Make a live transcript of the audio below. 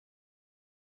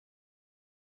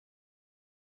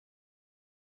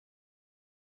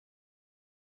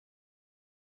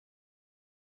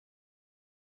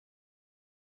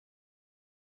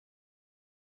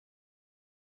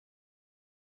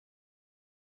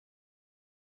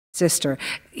sister.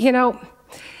 You know,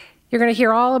 you're going to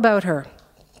hear all about her.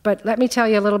 But let me tell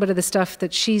you a little bit of the stuff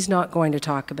that she's not going to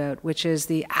talk about, which is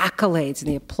the accolades and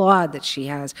the applaud that she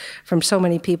has from so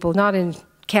many people, not in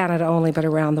Canada only, but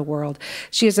around the world.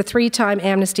 She is a 3-time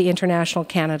Amnesty International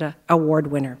Canada Award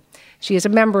winner. She is a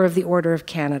member of the Order of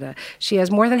Canada. She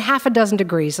has more than half a dozen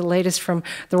degrees, the latest from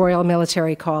the Royal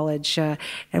Military College.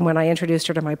 And when I introduced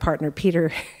her to my partner,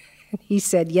 Peter, he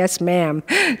said, "Yes, ma'am."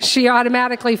 She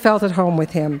automatically felt at home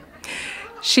with him.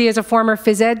 She is a former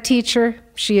phys ed teacher.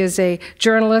 She is a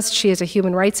journalist. She is a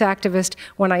human rights activist.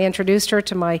 When I introduced her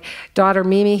to my daughter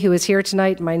Mimi, who is here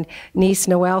tonight, my niece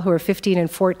Noelle, who are 15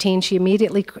 and 14, she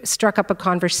immediately struck up a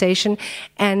conversation.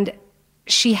 And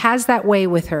she has that way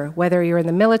with her, whether you're in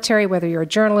the military, whether you're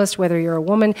a journalist, whether you're a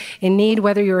woman in need,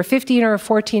 whether you're a 15 or a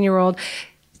 14-year-old.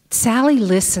 Sally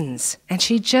listens. And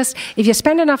she just, if you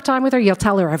spend enough time with her, you'll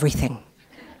tell her everything.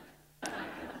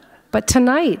 But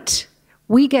tonight,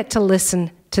 we get to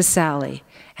listen to Sally,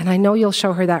 and I know you'll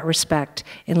show her that respect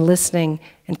in listening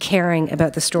and caring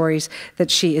about the stories that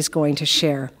she is going to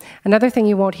share. Another thing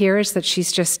you won't hear is that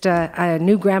she's just a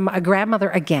grandmother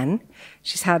again.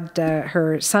 She's had,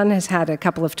 her son has had a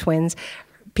couple of twins.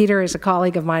 Peter is a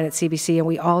colleague of mine at CBC, and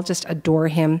we all just adore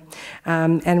him.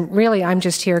 And really, I'm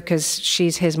just here because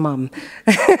she's his mom.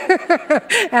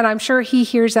 And I'm sure he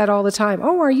hears that all the time.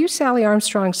 "Oh, are you Sally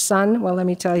Armstrong's son?" Well, let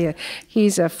me tell you,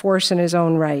 he's a force in his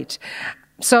own right.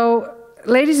 So,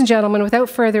 ladies and gentlemen, without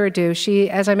further ado, she,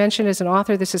 as I mentioned, is an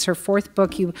author. This is her 4th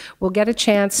book. You will get a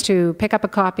chance to pick up a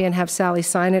copy and have Sally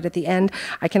sign it at the end.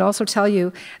 I can also tell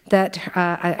you that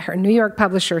her New York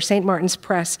publisher, St. Martin's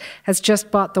Press, has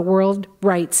just bought the world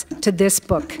rights to this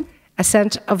book,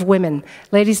 Ascent of Women.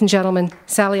 Ladies and gentlemen,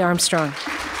 Sally Armstrong.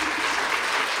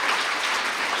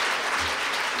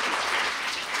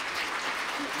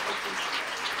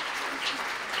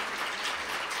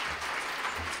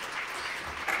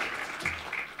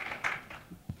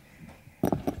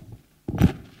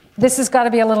 This has got to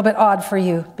be a little bit odd for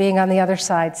you, being on the other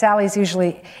side. Sally's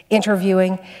usually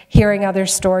interviewing, hearing other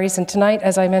stories, and tonight,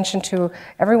 as I mentioned to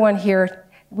everyone here,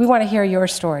 we want to hear your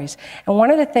stories. And one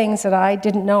of the things that I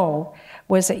didn't know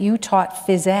was that you taught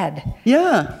phys ed.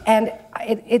 Yeah. And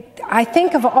I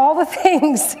think of all the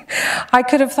things I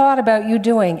could have thought about you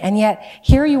doing, and yet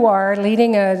here you are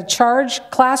leading a charged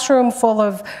classroom full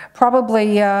of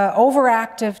probably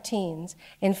overactive teens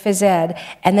in phys ed,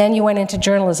 and then you went into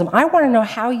journalism. I want to know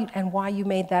how you and why you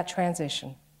made that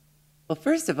transition. Well,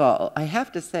 first of all, I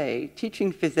have to say,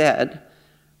 teaching phys ed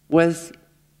was,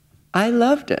 I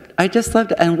loved it. I just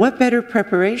loved it. And what better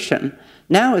preparation?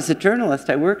 Now, as a journalist,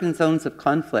 I work in zones of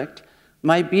conflict.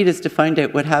 My beat is to find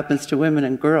out what happens to women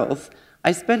and girls.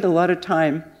 I spend a lot of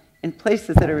time in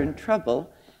places that are in trouble,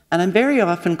 and I'm very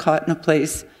often caught in a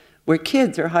place where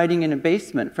kids are hiding in a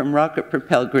basement from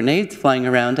rocket-propelled grenades flying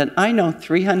around, and I know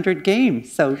 300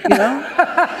 games. So, you know,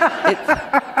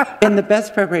 it's in the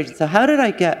best preparation. So how did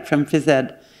I get from phys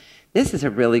ed? This is a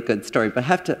really good story, but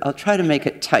I'll try to make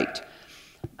it tight.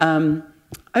 I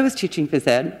was teaching phys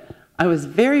ed. I was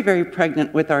very, very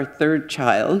pregnant with our 3rd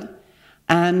child.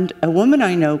 And a woman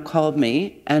I know called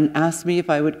me and asked me if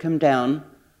I would come down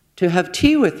to have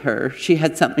tea with her. She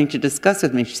had something to discuss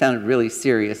with me. She sounded really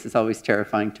serious. It's always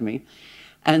terrifying to me.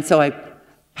 And so I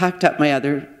packed up my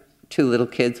other 2 little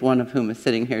kids, one of whom is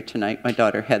sitting here tonight, my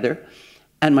daughter Heather,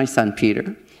 and my son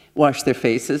Peter, washed their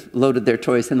faces, loaded their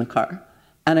toys in the car,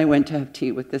 and I went to have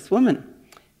tea with this woman.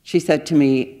 She said to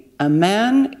me, "A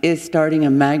man is starting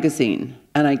a magazine,"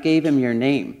 and I gave him your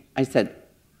name. I said,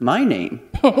 "My name?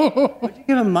 What did you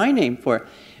give him my name for?"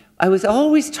 I was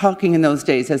always talking in those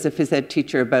days as a phys ed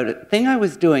teacher about a thing I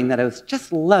was doing that I was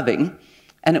just loving,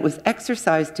 and it was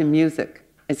exercise to music.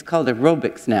 It's called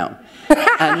aerobics now.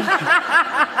 And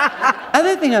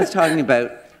other thing I was talking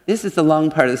about, this is the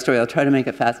long part of the story, I'll try to make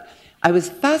it fast. I was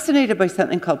fascinated by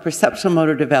something called perceptual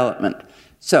motor development.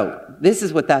 So this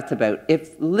is what that's about.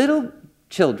 If little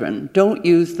children don't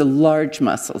use the large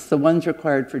muscles, the ones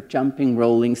required for jumping,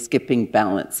 rolling, skipping,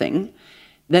 balancing,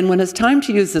 then when it's time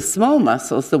to use the small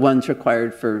muscles, the ones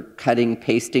required for cutting,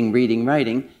 pasting, reading,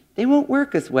 writing, they won't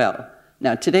work as well.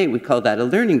 Now today we call that a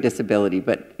learning disability,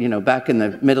 but you know, back in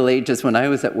the Middle Ages when I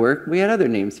was at work, we had other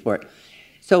names for it.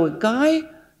 So a guy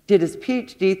did his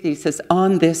PhD thesis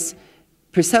on this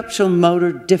perceptual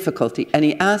motor difficulty, and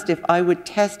he asked if I would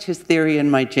test his theory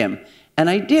in my gym. And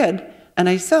I did, and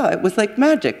I saw it was like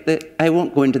magic. I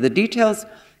won't go into the details,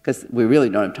 because we really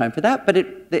don't have time for that, but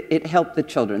it helped the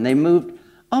children. They moved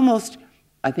almost,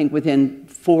 I think, within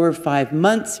 4 or 5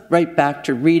 months, right back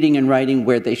to reading and writing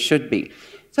where they should be.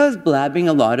 So I was blabbing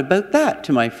a lot about that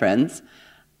to my friends,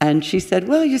 and she said,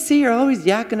 "Well, you see, you're always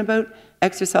yakking about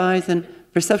exercise and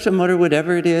perceptual motor,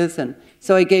 whatever it is. And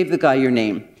so I gave the guy your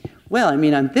name. Well, I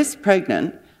mean, I'm this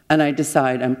pregnant, and I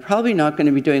decide I'm probably not going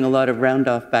to be doing a lot of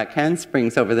round-off back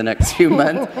handsprings over the next few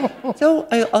months, so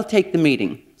I'll take the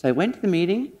meeting. So I went to the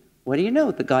meeting. What do you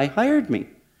know? The guy hired me.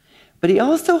 But he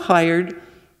also hired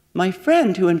my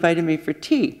friend who invited me for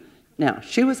tea. Now,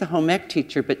 she was a home ec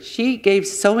teacher, but she gave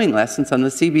sewing lessons on the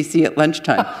CBC at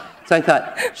lunchtime. So I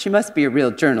thought, she must be a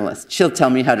real journalist. She'll tell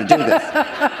me how to do this.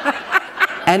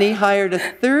 And he hired a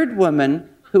third woman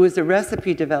who was a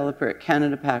recipe developer at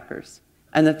Canada Packers.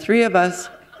 And the three of us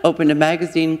opened a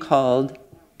magazine called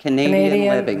Canadian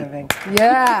Living.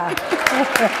 Yeah.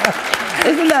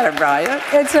 Isn't that a riot?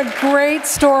 It's a great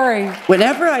story.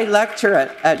 Whenever I lecture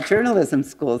at journalism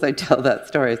schools, I tell that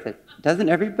story. I said, doesn't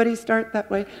everybody start that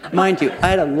way? Mind you, I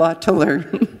had a lot to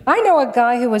learn. I know a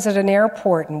guy who was at an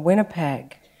airport in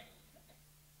Winnipeg.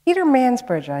 Peter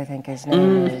Mansbridge, I think his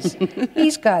name is.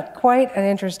 He's got quite an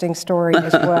interesting story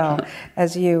as well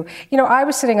as you. You know, I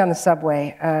was sitting on the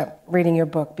subway reading your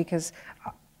book because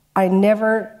I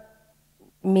never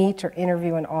meet or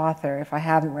interview an author if I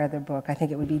haven't read their book. I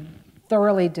think it would be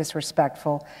thoroughly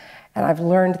disrespectful, and I've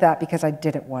learned that because I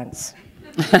did it once.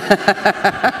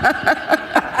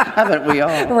 Haven't we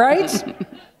all? Right?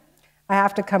 I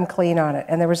have to come clean on it.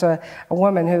 And there was a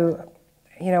woman who,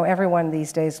 you know, everyone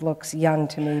these days looks young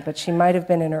to me, but she might have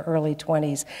been in her early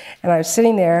 20s. And I was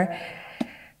sitting there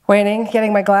waiting,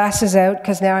 getting my glasses out,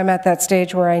 because now I'm at that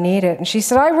stage where I need it. And she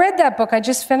said, I read that book, I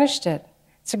just finished it.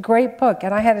 It's a great book.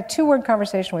 And I had a 2-word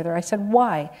conversation with her. I said,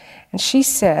 why? And she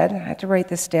said, I had to write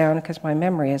this down because my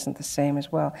memory isn't the same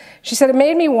as well. She said, it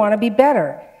made me want to be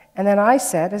better. And then I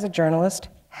said, as a journalist,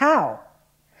 how?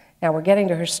 Now we're getting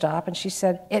to her stop, and she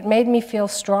said, it made me feel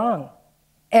strong.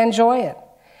 Enjoy it.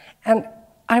 And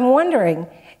I'm wondering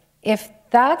if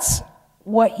that's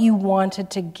what you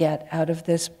wanted to get out of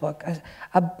this book,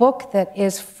 a book that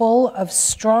is full of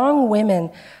strong women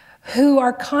who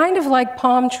are kind of like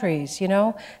palm trees, you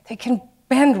know? They can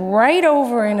bend right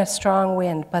over in a strong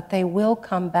wind, but they will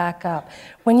come back up.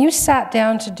 When you sat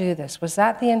down to do this, was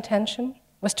that the intention?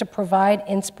 Was to provide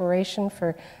inspiration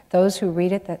for those who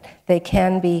read it, that they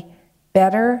can be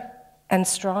better and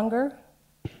stronger?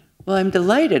 Well, I'm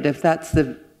delighted if that's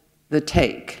the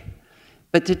take.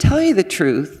 But to tell you the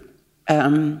truth,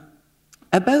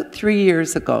 about 3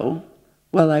 years ago,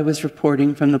 while I was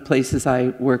reporting from the places I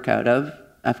work out of,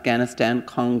 Afghanistan,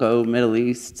 Congo, Middle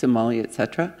East, Somalia,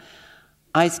 etc.,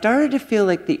 I started to feel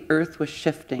like the earth was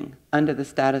shifting under the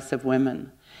status of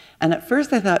women. And at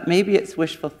first I thought maybe it's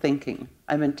wishful thinking.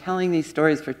 I've been telling these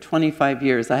stories for 25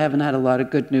 years. I haven't had a lot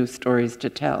of good news stories to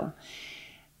tell.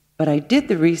 But I did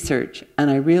the research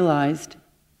and I realized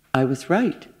I was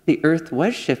right. The earth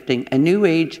was shifting, a new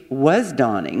age was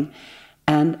dawning,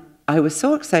 and I was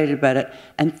so excited about it.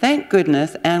 And thank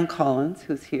goodness Anne Collins,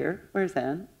 who's here, where's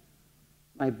Anne?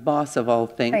 My boss of all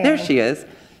things. Hi, there Anne. she is.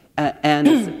 Anne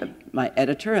is my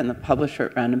editor and the publisher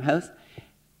at Random House.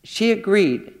 She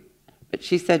agreed, but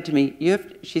she said to me,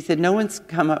 she said, no one's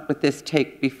come up with this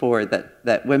take before,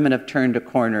 that women have turned a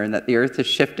corner and that the earth is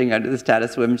shifting under the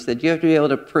status of women. She said, you have to be able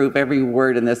to prove every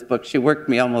word in this book. She worked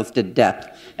me almost to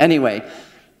death. Anyway,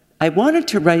 I wanted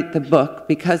to write the book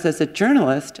because as a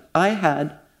journalist, I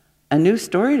had a new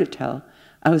story to tell.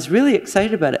 I was really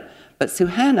excited about it. But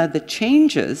Suhana, the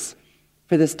changes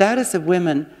for the status of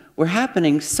women were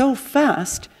happening so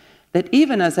fast that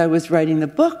even as I was writing the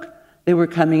book, they were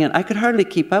coming in. I could hardly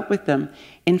keep up with them.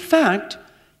 In fact,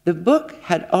 the book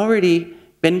had already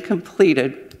been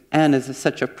completed. Anne is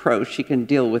such a pro, she can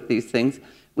deal with these things.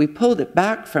 We pulled it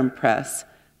back from press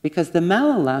because the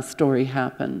Malala story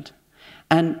happened.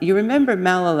 And you remember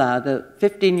Malala, the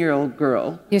 15-year-old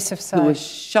girl who was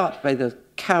shot by the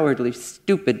cowardly,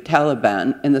 stupid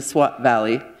Taliban in the Swat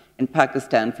Valley in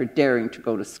Pakistan for daring to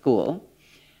go to school.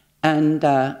 And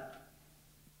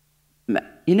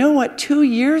you know what? 2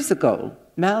 years ago,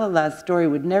 Malala's story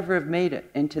would never have made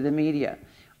it into the media.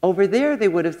 Over there, they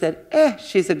would have said,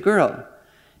 she's a girl.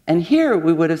 And here,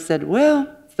 we would have said,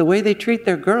 well, it's the way they treat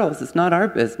their girls. It's not our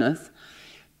business.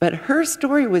 But her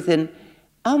story was in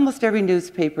almost every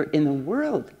newspaper in the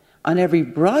world, on every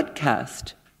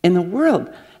broadcast in the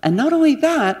world. And not only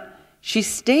that, she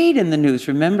stayed in the news.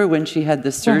 Remember when she had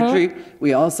the surgery?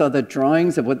 We all saw the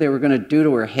drawings of what they were going to do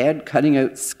to her head, cutting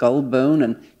out skull bone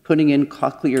and putting in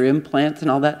cochlear implants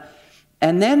and all that.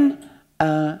 And then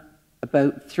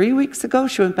about 3 weeks ago,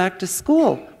 she went back to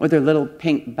school with her little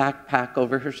pink backpack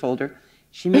over her shoulder.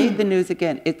 She made the news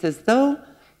again. It's as though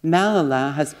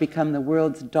Malala has become the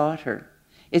world's daughter.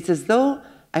 It's as though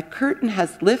a curtain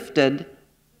has lifted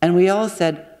and we all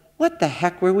said, what the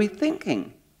heck were we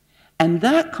thinking? And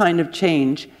that kind of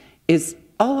change is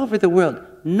all over the world.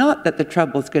 Not that the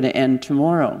trouble's going to end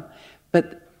tomorrow,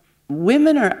 but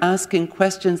women are asking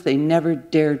questions they never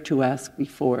dared to ask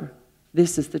before.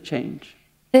 This is the change.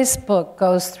 This book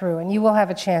goes through, and you will have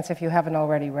a chance, if you haven't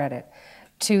already read it,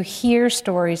 to hear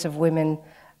stories of women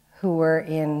who were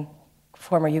in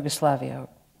former Yugoslavia,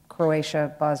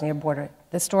 Croatia, Bosnia border.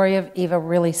 The story of Eva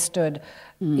really stood,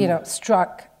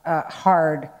 struck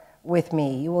hard with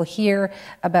me. You will hear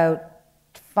about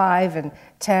 5 and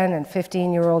 10 and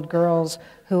 15-year-old girls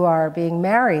who are being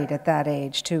married at that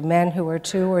age to men who are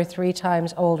 2 or 3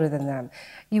 times older than them.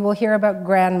 You will hear about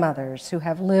grandmothers who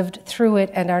have lived through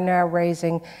it and are now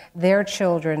raising their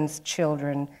children's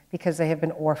children because they have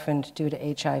been orphaned due to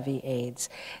HIV/AIDS.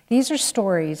 These are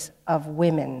stories of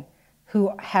women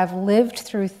who have lived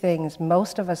through things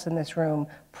most of us in this room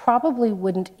probably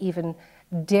wouldn't even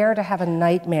dare to have a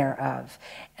nightmare of.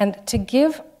 And to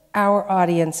give our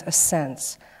audience a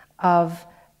sense of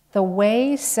the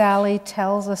way Sally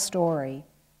tells a story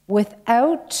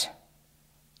without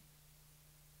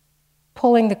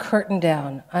pulling the curtain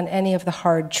down on any of the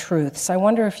hard truths. I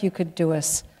wonder if you could do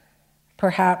us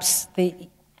perhaps the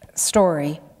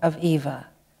story of Eva.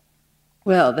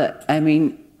 Well,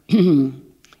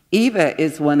 Eva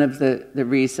is one of the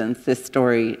reasons this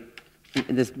story,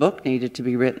 this book needed to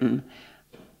be written.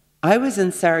 I was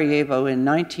in Sarajevo in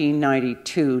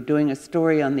 1992 doing a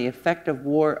story on the effect of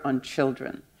war on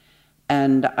children.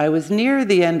 And I was near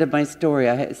the end of my story.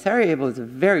 Sarajevo is a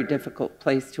very difficult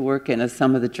place to work in, as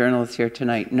some of the journalists here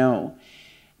tonight know.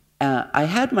 I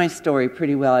had my story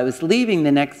pretty well. I was leaving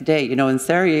the next day. You know, in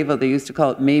Sarajevo, they used to call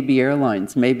it maybe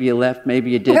airlines. Maybe you left, maybe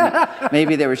you didn't.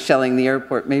 Maybe they were shelling the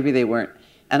airport, maybe they weren't.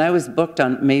 And I was booked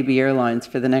on maybe airlines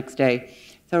for the next day.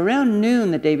 So around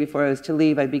noon the day before I was to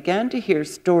leave, I began to hear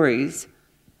stories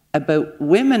about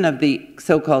women of the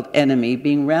so-called enemy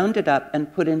being rounded up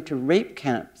and put into rape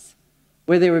camps,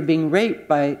 where they were being raped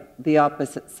by the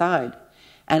opposite side.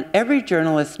 And every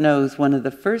journalist knows one of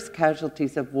the first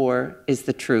casualties of war is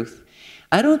the truth.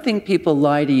 I don't think people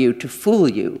lie to you to fool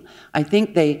you. I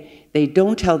think they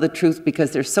don't tell the truth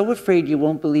because they're so afraid you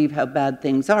won't believe how bad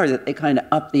things are that they kind of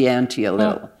up the ante a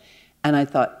little. And I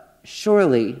thought,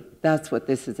 surely that's what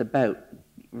this is about.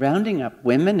 Rounding up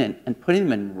women and putting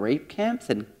them in rape camps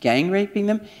and gang raping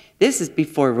them. This is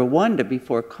before Rwanda,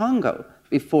 before Congo,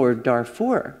 before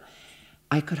Darfur.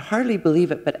 I could hardly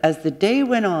believe it, but as the day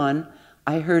went on,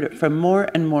 I heard it from more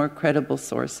and more credible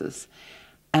sources.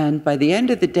 And by the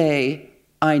end of the day,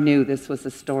 I knew this was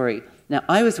a story. Now,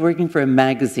 I was working for a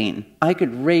magazine. I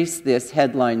could race this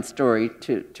headline story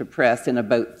to press in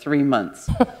about 3 months.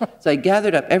 So I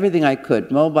gathered up everything I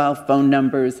could, mobile phone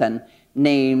numbers and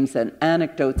names and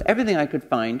anecdotes, everything I could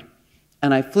find.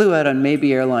 And I flew out on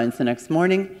Maybe Airlines the next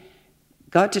morning,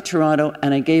 got to Toronto,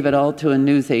 and I gave it all to a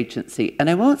news agency. And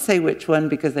I won't say which one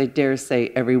because I dare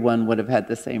say everyone would have had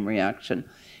the same reaction.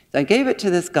 So I gave it to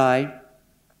this guy.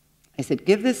 I said,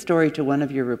 give this story to one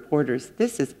of your reporters.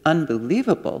 This is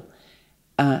unbelievable.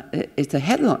 It's a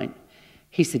headline.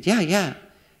 He said, yeah.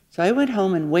 So I went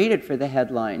home and waited for the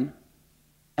headline,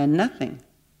 and nothing.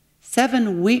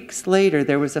 7 weeks later,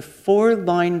 there was a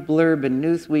 4-line blurb in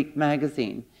Newsweek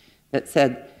magazine that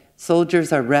said,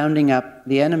 soldiers are rounding up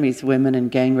the enemy's women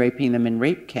and gang raping them in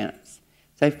rape camps.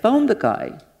 So I phoned the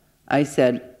guy. I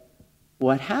said,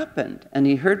 what happened? And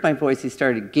he heard my voice. He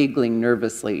started giggling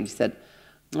nervously. He said,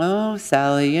 oh,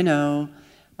 Sally,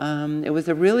 it was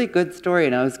a really good story,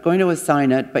 and I was going to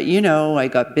assign it, but I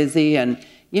got busy, and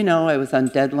I was on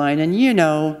deadline,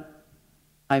 and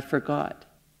I forgot.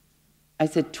 I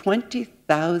said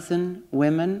 20,000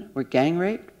 women were gang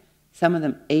raped, some of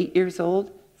them 8 years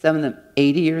old, some of them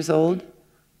 80 years old,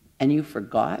 and you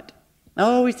forgot?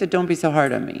 Oh, he said, don't be so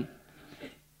hard on me.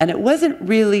 And it wasn't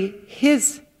really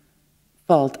his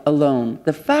fault alone.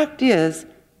 The fact is,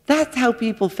 that's how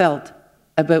people felt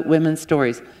about women's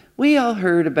stories. We all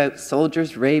heard about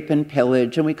soldiers' rape and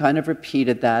pillage, and we kind of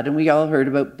repeated that, and we all heard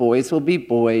about boys will be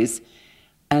boys,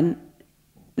 and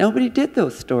nobody did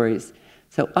those stories.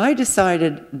 So I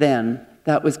decided then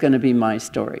that was going to be my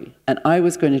story, and I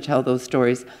was going to tell those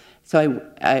stories. So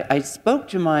I spoke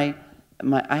to I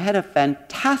had a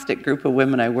fantastic group of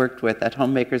women I worked with at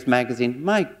Homemakers Magazine.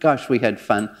 My gosh, we had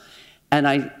fun.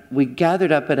 And we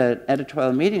gathered up at an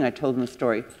editorial meeting. I told them the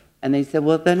story, and they said,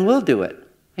 well, then we'll do it.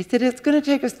 I said, it's going to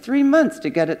take us 3 months to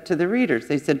get it to the readers.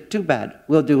 They said, too bad,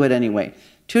 we'll do it anyway.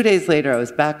 2 days later, I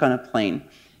was back on a plane,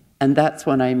 and that's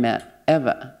when I met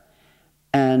Eva.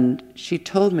 And she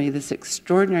told me this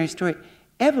extraordinary story.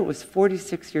 Eva was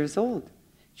 46 years old.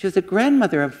 She was a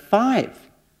grandmother of 5,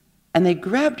 and they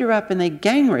grabbed her up and they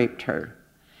gang raped her.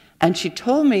 And she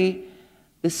told me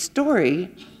the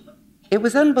story it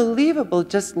was unbelievable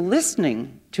just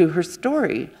listening to her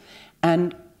story.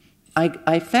 And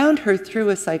I found her through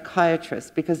a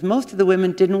psychiatrist because most of the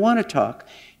women didn't want to talk.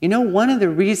 You know, one of the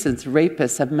reasons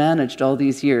rapists have managed all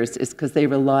these years is because they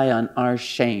rely on our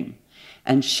shame.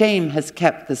 And shame has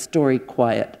kept the story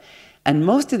quiet. And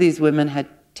most of these women had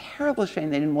terrible shame.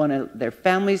 They didn't want their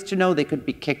families to know. They could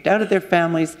be kicked out of their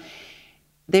families.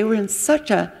 They were in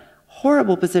such a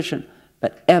horrible position.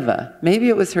 But Eva, maybe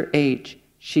it was her age,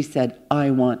 she said,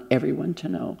 I want everyone to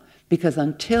know. Because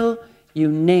until you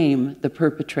name the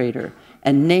perpetrator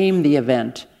and name the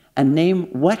event and name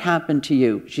what happened to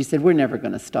you, she said, we're never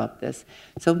going to stop this.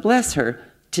 So bless her.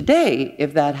 Today,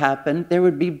 if that happened, there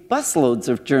would be busloads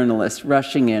of journalists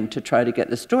rushing in to try to get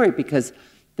the story because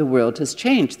the world has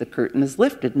changed. The curtain is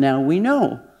lifted. Now we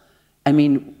know. I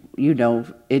mean, you know,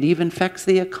 it even affects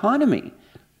the economy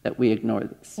that we ignore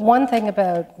this. One thing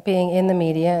about being in the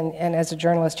media, and as a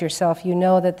journalist yourself, you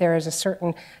know that there is a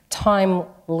certain time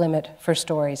limit for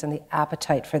stories and the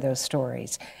appetite for those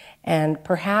stories. And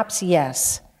perhaps,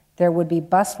 yes, there would be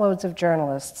busloads of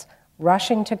journalists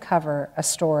rushing to cover a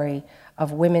story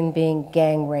of women being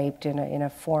gang raped in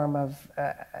a form of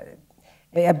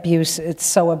abuse. It's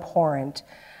so abhorrent.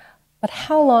 But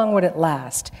how long would it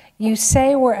last? You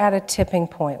say we're at a tipping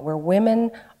point where women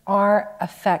are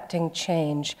affecting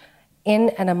change in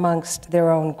and amongst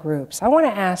their own groups. I want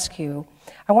to ask you,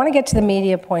 I want to get to the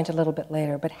media point a little bit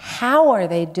later, but how are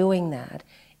they doing that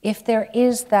if there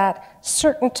is that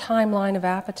certain timeline of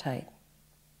appetite?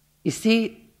 You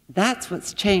see, that's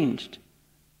what's changed.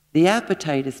 The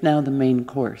appetite is now the main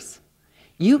course.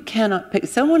 You cannot pick.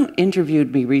 Someone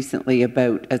interviewed me recently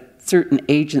about a certain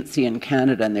agency in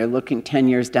Canada, and they're looking 10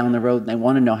 years down the road, and they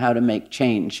want to know how to make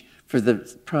change for the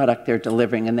product they're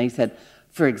delivering. And they said,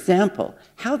 for example,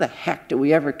 how the heck do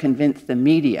we ever convince the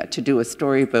media to do a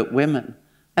story about women?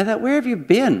 I thought, where have you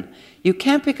been? You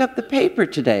can't pick up the paper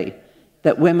today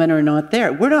that women are not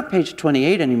there. We're not page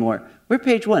 28 anymore. We're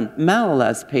page 1.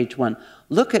 Malala's page 1.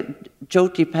 Look at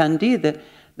Jyoti Pandey,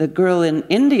 the girl in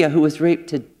India who was raped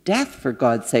to death, for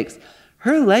God's sakes.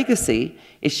 Her legacy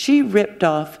is she ripped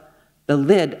off the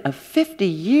lid of 50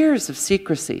 years of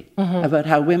secrecy about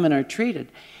how women are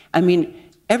treated. I mean,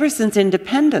 ever since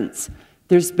independence,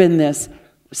 there's been this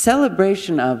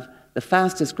celebration of the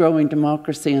fastest growing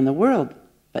democracy in the world,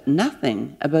 but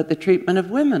nothing about the treatment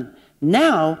of women.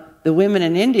 Now, the women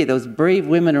in India, those brave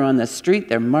women are on the street,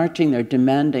 they're marching, they're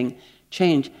demanding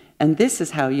change, and this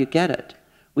is how you get it.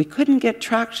 We couldn't get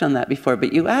traction on that before,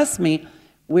 but you asked me,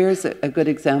 where's a good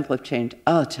example of change?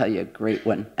 I'll tell you a great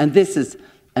one, and this is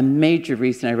a major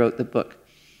reason I wrote the book.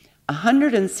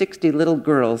 160 little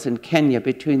girls in Kenya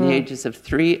between the ages of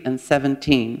 3 and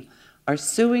 17 are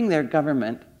suing their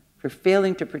government for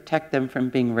failing to protect them from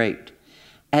being raped.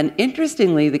 And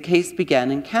interestingly, the case began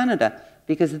in Canada,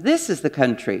 because this is the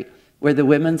country where the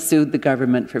women sued the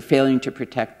government for failing to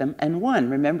protect them and won.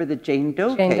 Remember the Jane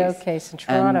Doe case? Jane Doe case in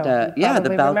Toronto. And, yeah, the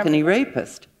balcony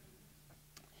rapist.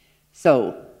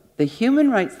 So the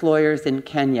human rights lawyers in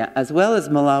Kenya, as well as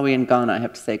Malawi and Ghana, I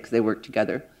have to say, because they work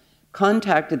together,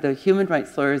 contacted the human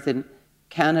rights lawyers in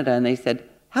Canada, and they said,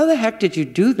 how the heck did you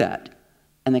do that?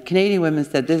 And the Canadian women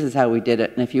said, this is how we did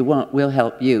it, and if you want, we'll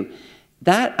help you.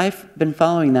 That, I've been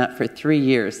following that for 3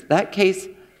 years. That case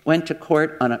went to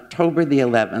court on October the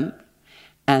 11th,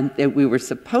 and we were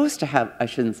supposed to have, I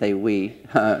shouldn't say we,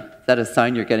 is that a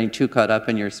sign you're getting too caught up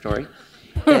in your story?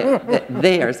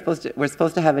 We're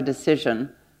supposed to have a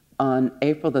decision on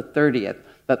April the 30th.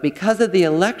 But because of the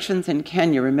elections in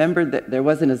Kenya, remember that there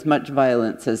wasn't as much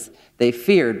violence as they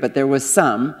feared, but there was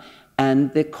some.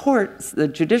 And the courts, the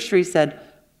judiciary said,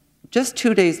 just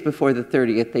 2 days before the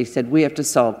 30th, they said, we have to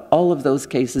solve all of those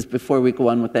cases before we go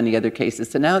on with any other cases.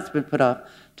 So now it's been put off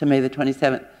to May the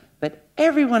 27th. But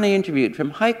everyone I interviewed,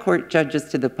 from high court judges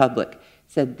to the public,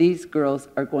 said these girls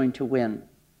are going to win.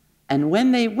 And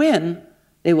when they win,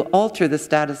 they will alter the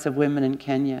status of women in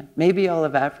Kenya, maybe all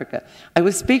of Africa. I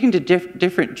was speaking to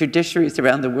different judiciaries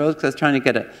around the world because I was trying to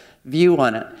get a view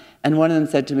on it. And one of them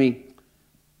said to me,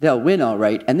 they'll win all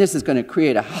right, and this is going to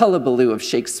create a hullabaloo of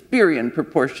Shakespearean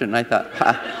proportion. I thought,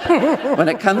 ha. When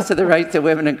it comes to the rights of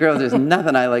women and girls, there's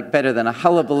nothing I like better than a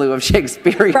hullabaloo of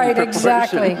Shakespearean proportion. Right,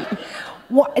 exactly.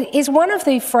 Is one of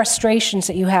the frustrations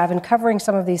that you have in covering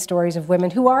some of these stories of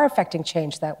women who are affecting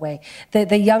change that way,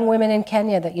 the young women in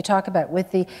Kenya that you talk about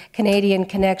with the Canadian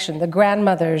connection, the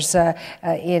grandmothers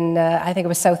in, I think it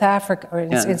was South Africa, or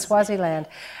in Swaziland,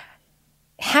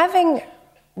 having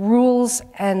rules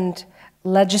and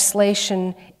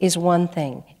legislation is one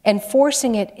thing,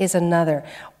 enforcing it is another.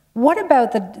 What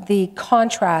about the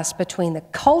contrast between the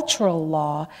cultural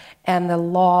law and the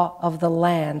law of the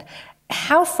land?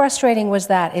 How frustrating was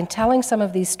that in telling some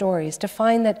of these stories to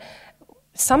find that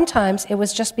sometimes it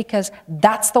was just because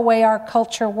that's the way our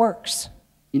culture works?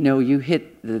 You know, you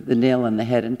hit the nail on the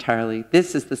head entirely.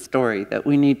 This is the story that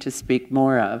we need to speak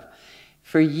more of.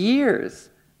 For years,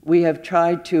 we have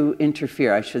tried to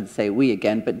interfere, I should say we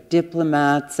again, but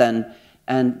diplomats and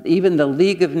even the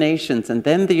League of Nations and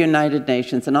then the United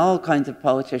Nations and all kinds of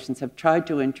politicians have tried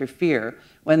to interfere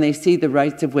when they see the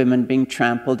rights of women being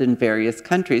trampled in various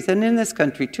countries, and in this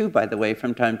country too, by the way,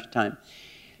 from time to time.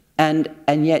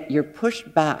 And yet you're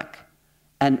pushed back.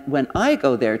 And when I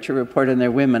go there to report on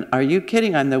their women, are you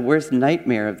kidding? I'm the worst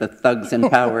nightmare of the thugs in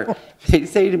power. They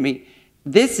say to me,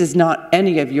 this is not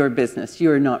any of your business.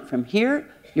 You are not from here.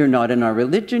 You're not in our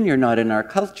religion. You're not in our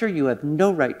culture. You have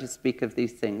no right to speak of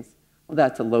these things. Well,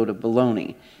 that's a load of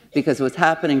baloney, because what's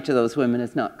happening to those women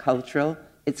is not cultural,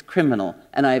 it's criminal.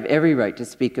 And I have every right to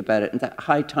speak about it. And it's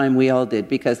high time we all did,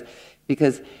 because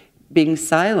being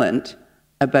silent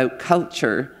about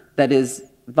culture that is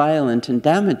violent and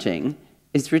damaging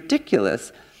is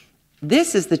ridiculous.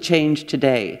 This is the change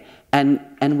today, and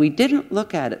we didn't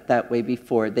look at it that way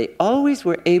before. They always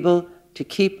were able to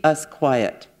keep us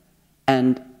quiet.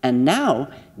 And now,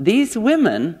 these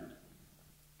women,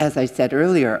 as I said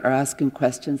earlier, are asking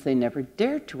questions they never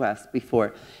dared to ask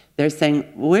before. They're saying,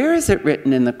 where is it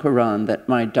written in the Quran that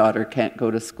my daughter can't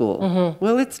go to school? Mm-hmm.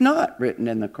 Well, it's not written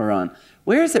in the Quran.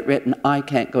 Where is it written I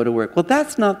can't go to work? Well,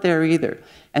 that's not there either.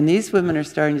 And these women are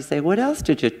starting to say, what else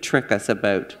did you trick us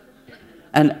about?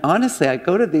 And honestly, I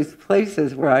go to these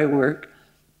places where I work,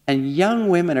 and young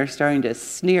women are starting to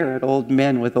sneer at old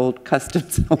men with old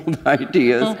customs and old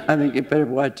ideas. I think you better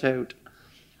watch out.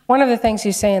 One of the things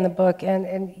you say in the book,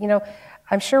 and you know,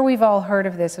 I'm sure we've all heard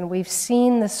of this, and we've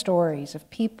seen the stories of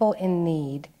people in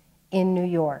need in New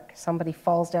York. Somebody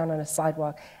falls down on a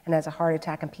sidewalk and has a heart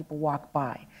attack and people walk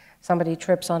by. Somebody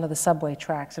trips onto the subway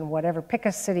tracks and whatever. Pick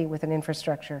a city with an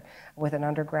infrastructure, with an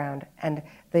underground, and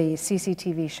the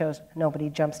CCTV shows nobody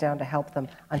jumps down to help them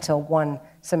until one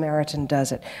Samaritan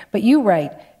does it. But you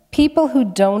write, people who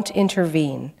don't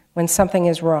intervene when something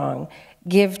is wrong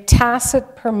give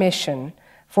tacit permission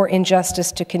for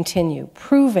injustice to continue,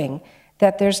 proving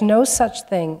that there's no such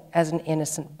thing as an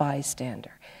innocent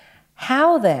bystander.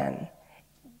 How then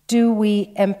do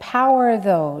we empower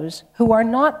those who are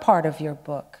not part of your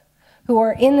book, who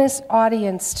are in this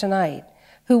audience tonight,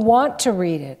 who want to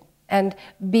read it and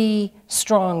be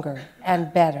stronger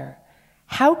and better?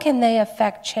 How can they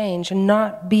affect change and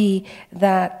not be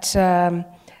that,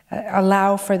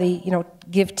 allow for the,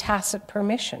 give tacit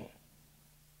permission?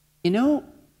 You know,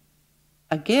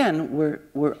 again,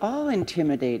 we're all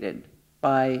intimidated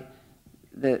by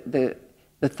the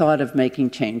thought of making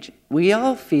change. We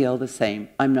all feel the same.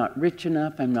 I'm not rich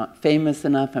enough, I'm not famous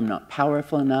enough, I'm not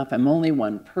powerful enough, I'm only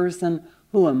one person.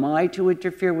 Who am I to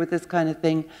interfere with this kind of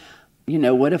thing? You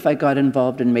know, what if I got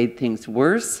involved and made things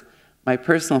worse? My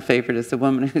personal favorite is the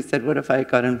woman who said, what if I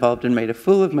got involved and made a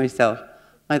fool of myself?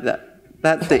 I thought,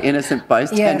 that's the innocent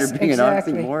bystander yes, being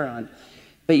exactly. an oxymoron.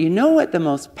 But you know what the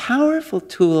most powerful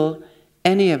tool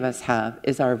any of us have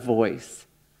is our voice.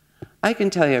 I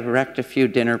can tell you I've wrecked a few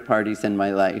dinner parties in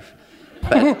my life.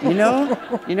 But you know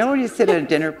when you sit at a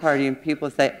dinner party and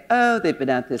people say, oh, they've been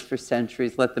at this for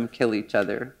centuries, let them kill each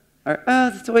other. Or, oh,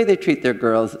 it's the way they treat their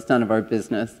girls, it's none of our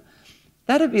business.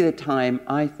 That'd be the time,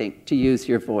 I think, to use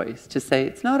your voice, to say,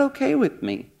 it's not okay with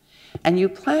me. And you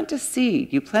plant a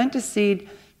seed. You plant a seed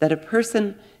that a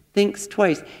person thinks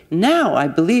twice. Now, I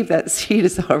believe that seed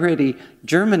is already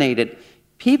germinated.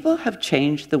 People have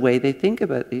changed the way they think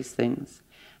about these things.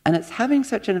 And it's having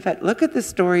such an effect. Look at the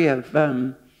story of,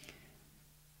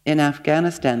 in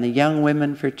Afghanistan, the Young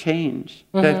Women for Change.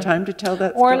 Do I have time to tell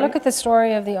that story? Or look at the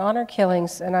story of the honor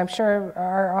killings, and I'm sure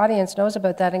our audience knows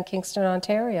about that in Kingston,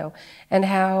 Ontario, and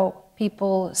how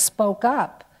people spoke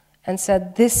up and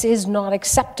said, this is not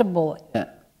acceptable,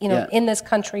 in this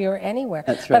country or anywhere.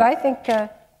 That's right. But I think,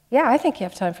 I think you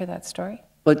have time for that story.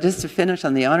 Well, just to finish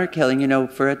on the honor killing,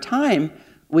 for a time,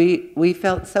 we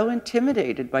felt so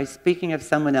intimidated by speaking of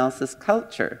someone else's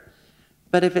culture.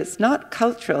 But if it's not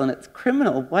cultural and it's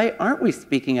criminal, why aren't we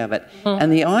speaking of it?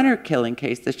 And the honor killing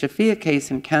case, the Shafia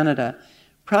case in Canada,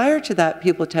 prior to that,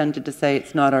 people tended to say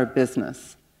it's not our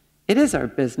business. It is our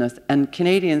business, and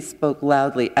Canadians spoke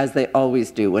loudly, as they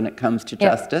always do when it comes to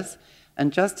justice,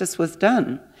 and justice was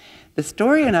done. The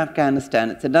story in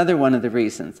Afghanistan, it's another one of the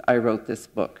reasons I wrote this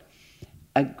book.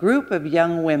 A group of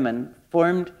young women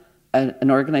formed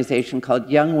an organization called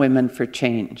Young Women for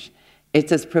Change.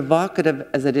 It's as provocative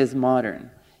as it is modern.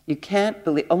 You can't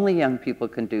believe, only young people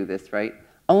can do this, right?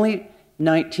 Only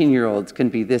 19-year-olds can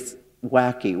be this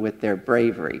wacky with their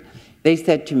bravery. They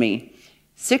said to me,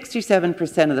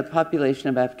 67% of the population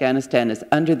of Afghanistan is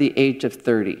under the age of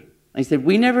 30. I said,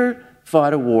 we never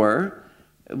fought a war.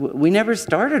 We never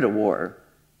started a war.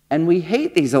 And we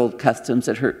hate these old customs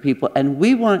that hurt people. And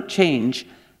we want change.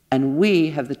 And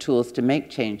we have the tools to make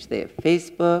change. They have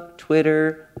Facebook,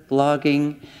 Twitter,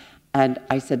 blogging. And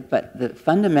I said, but the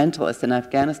fundamentalists in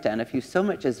Afghanistan, if you so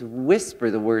much as whisper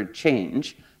the word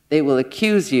change, they will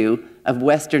accuse you of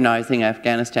westernizing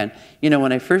Afghanistan. You know,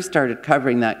 when I first started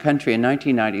covering that country in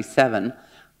 1997,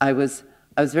 I was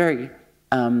very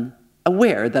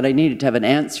aware that I needed to have an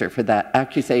answer for that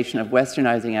accusation of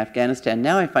westernizing Afghanistan.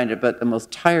 Now I find it about the most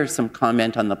tiresome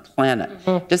comment on the planet.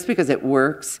 Just because it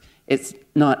works, it's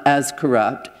not as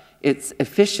corrupt, it's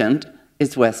efficient,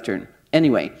 it's Western.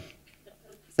 Anyway,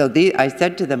 so I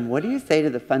said to them, what do you say to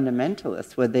the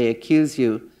fundamentalists when they accuse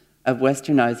you of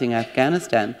westernizing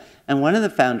Afghanistan? And one of the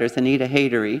founders, Anita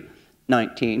Haydery,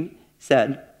 19,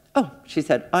 said, she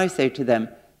said, I say to them,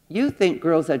 you think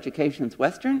girls' education is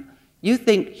Western? You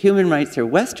think human rights are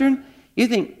Western? You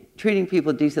think treating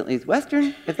people decently is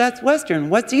Western? If that's Western,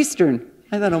 what's Eastern?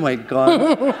 I thought, oh my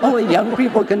God, only young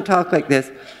people can talk like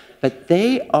this. But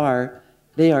they are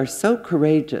so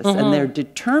courageous, and they're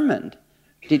determined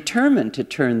to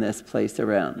turn this place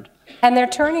around. And they're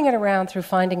turning it around through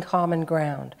finding common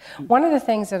ground. One of the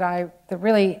things that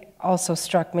really also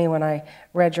struck me when I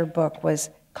read your book was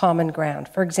common ground.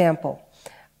 For example,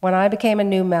 when I became a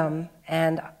new mom,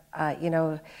 and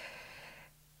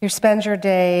you spend your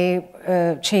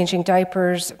day changing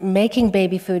diapers, making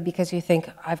baby food because you think,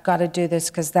 I've got to do this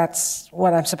because that's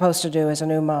what I'm supposed to do as a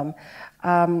new mom,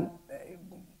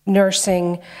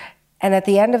 nursing, and at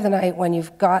the end of the night when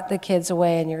you've got the kids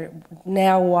away and you're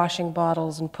now washing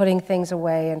bottles and putting things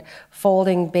away and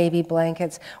folding baby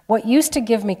blankets, what used to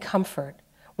give me comfort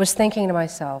was thinking to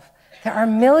myself, there are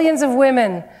millions of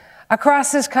women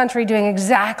across this country doing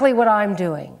exactly what I'm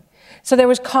doing. So there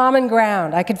was common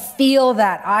ground. I could feel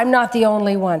that. I'm not the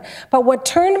only one. But what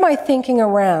turned my thinking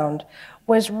around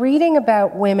was reading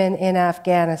about women in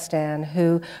Afghanistan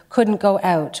who couldn't go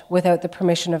out without the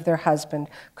permission of their husband,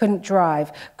 couldn't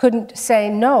drive, couldn't say,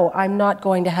 no, I'm not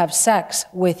going to have sex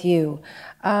with you.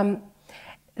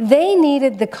 They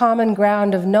needed the common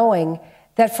ground of knowing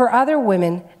that for other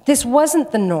women, this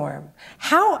wasn't the norm.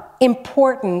 How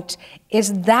important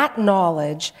is that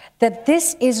knowledge that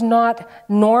this is not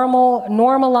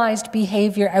normalized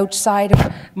behavior outside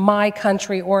of my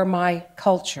country or my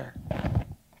culture?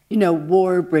 You know,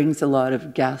 war brings a lot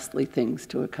of ghastly things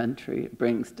to a country. It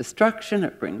brings destruction,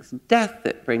 it brings death,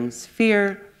 it brings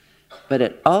fear, but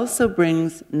it also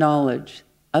brings knowledge.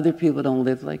 Other people don't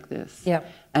live like this. Yep.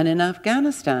 And in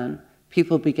Afghanistan,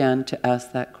 people began to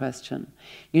ask that question.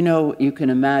 You know, you can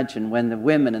imagine when the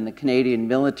women in the Canadian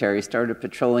military started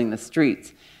patrolling the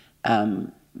streets,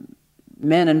 men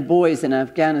and boys in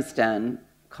Afghanistan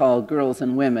call girls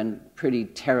and women pretty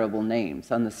terrible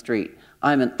names on the street.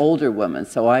 I'm an older woman,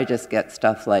 so I just get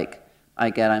stuff like,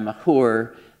 I'm a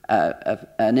whore,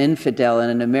 an infidel, and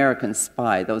an American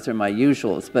spy. Those are my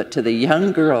usuals. But to the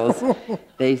young girls,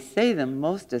 they say the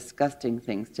most disgusting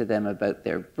things to them about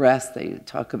their breasts. They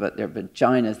talk about their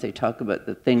vaginas. They talk about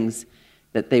the things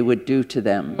that they would do to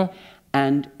them.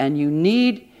 And you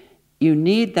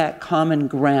need that common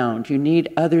ground. You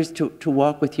need others to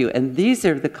walk with you. And these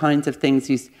are the kinds of things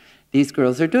these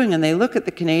girls are doing. And they look at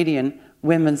the Canadian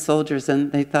women soldiers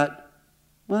and they thought,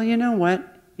 well, you know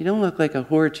what? You don't look like a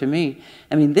whore to me.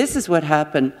 I mean, this is what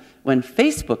happened when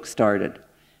Facebook started.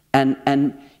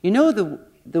 And you know,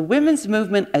 the women's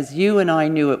movement, as you and I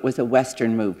knew it, was a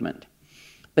Western movement.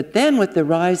 But then with the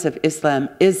rise of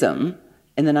Islamism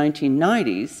in the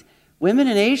 1990s, women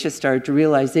in Asia started to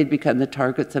realize they'd become the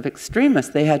targets of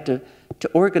extremists. They had to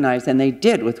organize, and they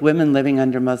did, with Women Living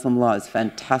Under Muslim Laws,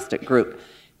 fantastic group.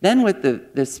 Then with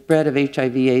the spread of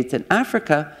HIV/AIDS in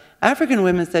Africa, African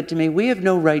women said to me, we have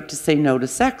no right to say no to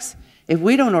sex. If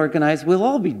we don't organize, we'll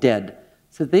all be dead.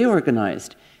 So they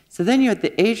organized. So then you had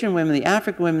the Asian women, the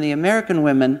African women, the American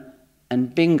women,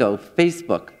 and bingo,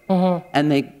 Facebook.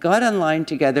 And they got online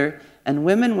together, and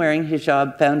women wearing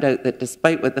hijab found out that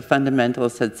despite what the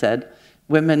fundamentalists had said,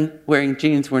 women wearing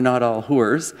jeans were not all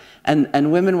whores.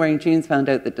 And women wearing jeans found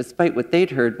out that despite what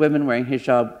they'd heard, women wearing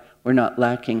hijab were not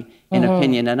lacking in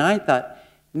opinion. And I thought,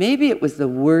 maybe it was the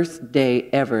worst day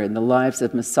ever in the lives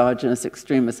of misogynists,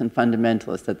 extremists, and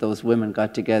fundamentalists that those women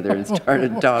got together and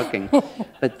started talking.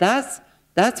 But that's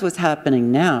what's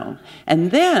happening now.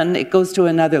 And then it goes to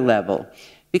another level.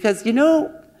 Because, you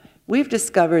know, we've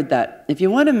discovered that if you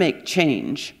want to make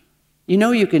change, you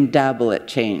know you can dabble at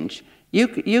change. You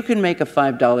can make a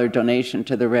 $5 donation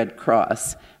to the Red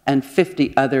Cross, and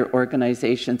 50 other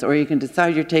organizations, or you can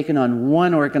decide you're taking on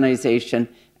one organization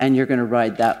and you're going to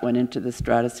ride that one into the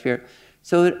stratosphere.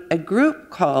 So a group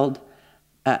called,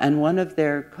 and one of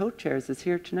their co-chairs is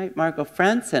here tonight, Margot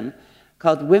Franson,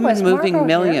 called Women Moving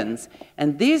Millions.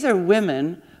 And these are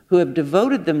women who have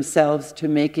devoted themselves to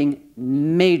making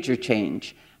major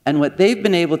change. And what they've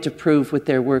been able to prove with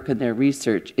their work and their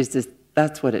research is this,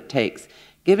 that's what it takes.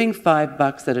 Giving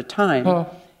 $5 at a time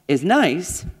is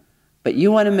nice, but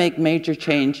you want to make major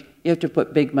change, you have to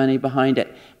put big money behind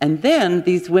it. And then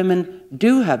these women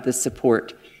do have the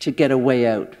support to get a way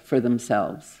out for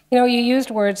themselves. You know, you used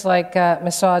words like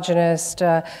misogynist,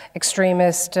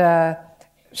 extremist,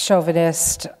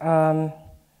 chauvinist,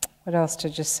 what else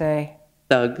did you say?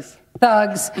 Thugs.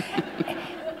 Thugs.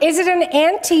 Is it an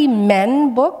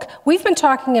anti-men book? We've been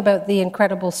talking about the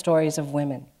incredible stories of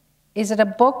women. Is it a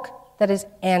book that is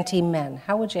anti-men?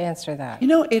 How would you answer that? You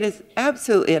know, it is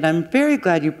absolutely, and I'm very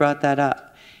glad you brought that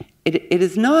up. It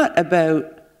is not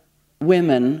about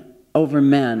women over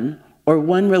men, or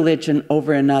one religion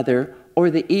over another, or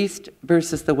the East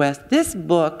versus the West. This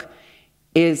book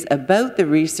is about the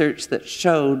research that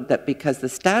showed that because the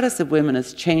status of women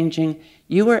is changing,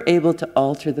 you are able to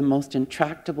alter the most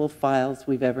intractable files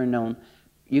we've ever known.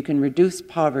 You can reduce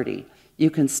poverty, you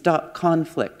can stop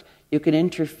conflict, you can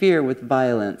interfere with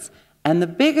violence. And the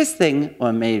biggest thing,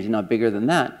 well, maybe not bigger than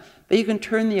that, but you can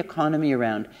turn the economy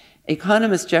around.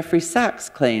 Economist Jeffrey Sachs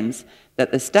claims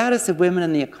that the status of women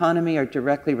and the economy are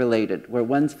directly related. Where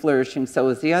one's flourishing, so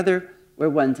is the other. Where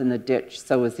one's in the ditch,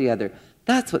 so is the other.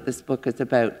 That's what this book is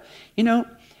about. You know,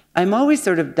 I'm always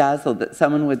sort of dazzled that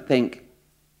someone would think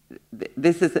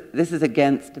this is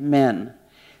against men.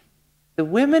 The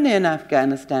women in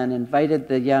Afghanistan invited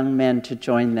the young men to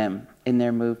join them in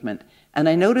their movement. And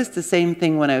I noticed the same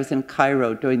thing when I was in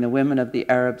Cairo doing the Women of the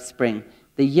Arab Spring.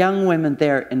 The young women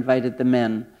there invited the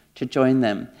men to join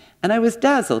them. And I was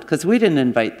dazzled because we didn't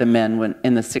invite the men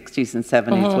in the 60s and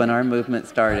 70s when our movement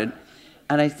started.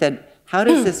 And I said, how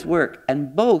does this work?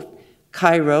 And both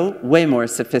Cairo, way more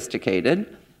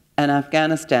sophisticated, and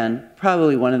Afghanistan,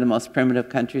 probably one of the most primitive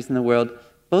countries in the world,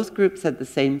 both groups said the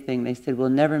same thing. They said, we'll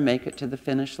never make it to the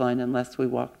finish line unless we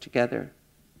walk together.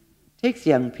 It takes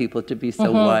young people to be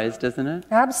so wise, doesn't it?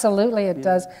 Absolutely, it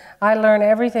does. I learn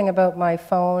everything about my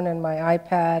phone and my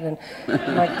iPad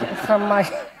and from my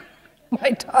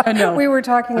daughter. I know. We were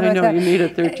talking about that. I know, you need a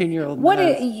 13-year-old.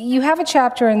 You have a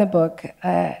chapter in the book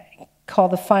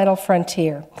called The Final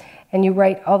Frontier, and you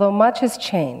write, although much has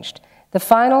changed, the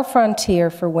final frontier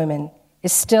for women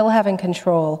is still having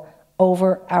control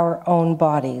over our own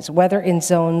bodies, whether in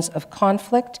zones of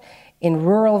conflict, in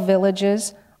rural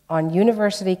villages, on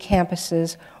university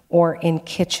campuses, or in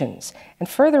kitchens. And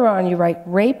further on, you write,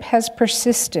 rape has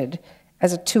persisted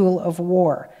as a tool of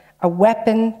war, a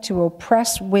weapon to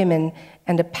oppress women,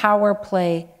 and a power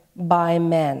play by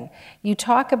men. You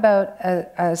talk about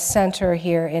a center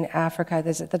here in Africa.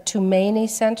 There's the Tumaini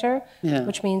Center,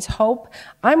 which means hope.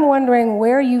 I'm wondering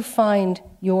where you find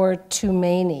your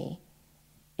Tumaini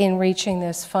in reaching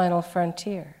this final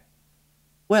frontier.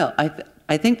 Well,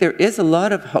 I think there is a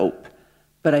lot of hope,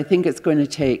 but I think it's going to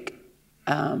take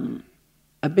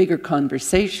a bigger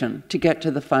conversation to get to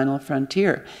the final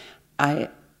frontier.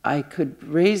 I could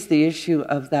raise the issue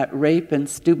of that rape in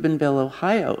Steubenville,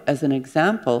 Ohio, as an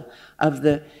example of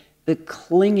the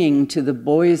clinging to the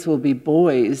boys will be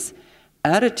boys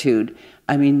attitude.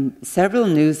 I mean, several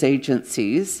news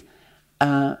agencies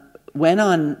went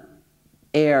on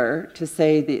air to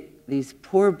say that these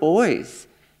poor boys,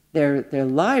 their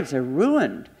lives are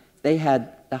ruined. They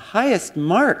had the highest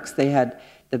marks. They had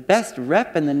the best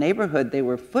rep in the neighborhood. They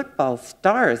were football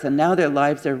stars, and now their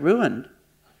lives are ruined.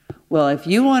 Well, if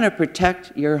you want to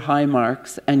protect your high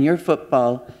marks and your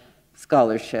football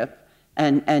scholarship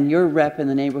and your rep in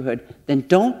the neighborhood, then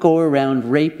don't go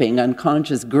around raping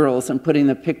unconscious girls and putting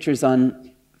the pictures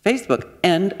on Facebook.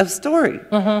 End of story.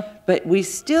 But we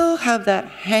still have that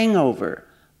hangover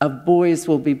of boys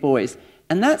will be boys.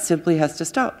 And that simply has to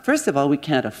stop. First of all, we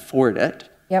can't afford it.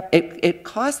 It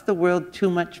costs the world too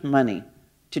much money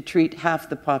to treat half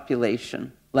the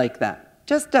population like that.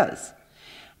 Just does.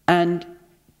 And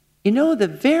you know, the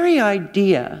very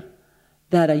idea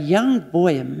that a young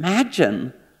boy,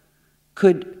 imagine,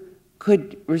 could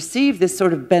receive this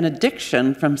sort of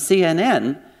benediction from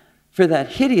CNN for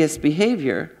that hideous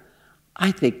behavior,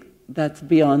 I think that's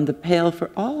beyond the pale for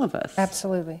all of us.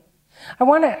 Absolutely.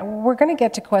 We're going to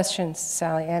get to questions,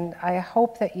 Sally, and I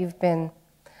hope that you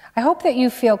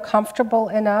feel comfortable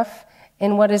enough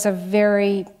in what is a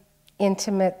very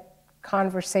intimate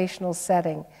conversational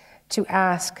setting to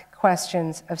ask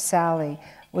questions of Sally.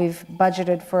 We've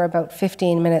budgeted for about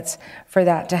 15 minutes for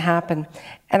that to happen.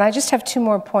 And I just have 2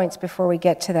 more points before we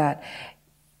get to that.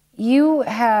 You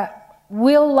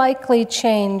will likely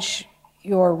change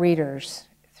your readers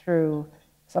through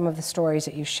some of the stories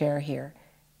that you share here.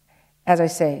 As I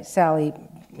say, Sally,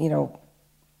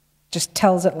 just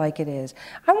tells it like it is.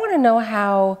 I want to know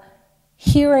how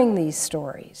hearing these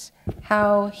stories,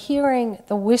 how hearing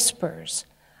the whispers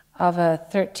of a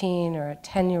 13 or a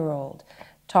 10-year-old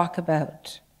talk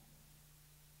about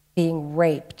being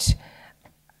raped,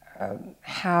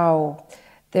 how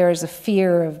there is a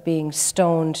fear of being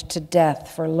stoned to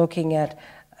death for looking at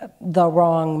the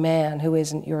wrong man who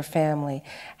isn't your family,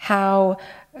 how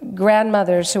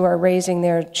grandmothers who are raising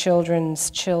their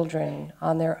children's children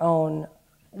on their own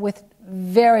with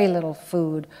very little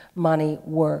food, money,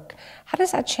 work. How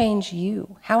does that change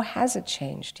you? How has it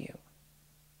changed you?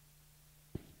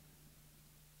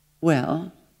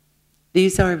 Well,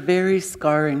 these are very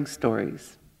scarring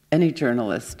stories. Any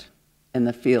journalist in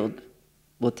the field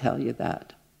will tell you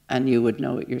that, and you would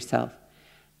know it yourself.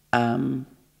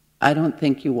 I don't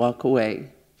think you walk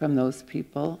away from those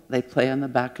people. They play on the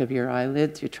back of your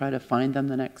eyelids. You try to find them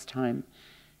the next time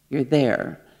you're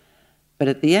there. But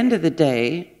at the end of the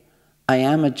day, I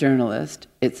am a journalist.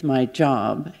 It's my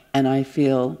job, and I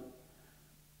feel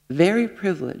very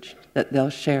privileged that they'll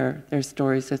share their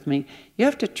stories with me. You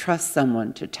have to trust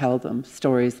someone to tell them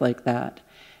stories like that.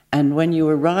 And when you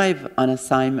arrive on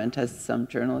assignment, as some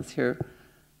journalists here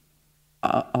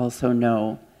also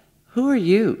know, who are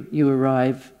you? You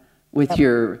arrive with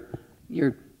your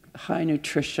high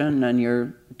nutrition and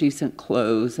your decent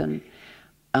clothes and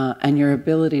your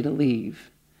ability to leave.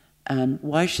 And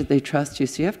why should they trust you?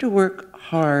 So you have to work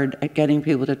hard at getting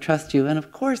people to trust you. And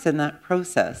of course, in that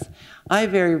process, I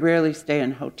very rarely stay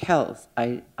in hotels.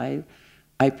 I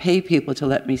pay people to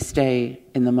let me stay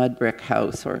in the mud brick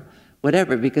house or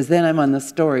whatever, because then I'm on the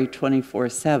story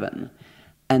 24/7.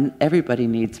 And everybody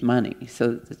needs money,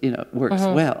 so it works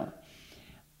well.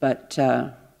 But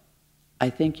I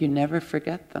think you never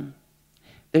forget them.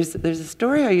 There's a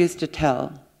story I used to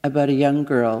tell about a young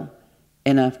girl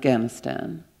in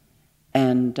Afghanistan,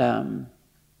 and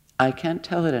I can't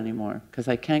tell it anymore because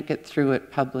I can't get through it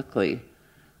publicly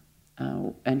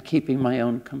and keeping my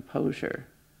own composure.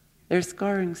 They're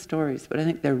scarring stories, but I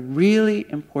think they're really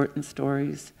important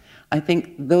stories. I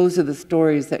think those are the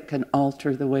stories that can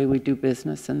alter the way we do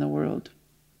business in the world.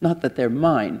 Not that they're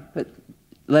mine, but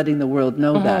letting the world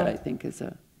know that, I think, is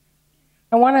a...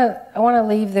 I want to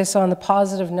leave this on the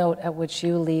positive note at which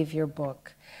you leave your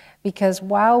book. Because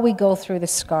while we go through the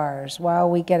scars, while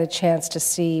we get a chance to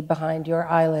see behind your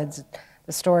eyelids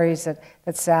the stories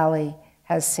that Sally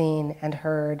has seen and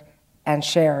heard and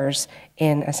shares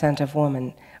in Ascent of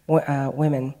Women,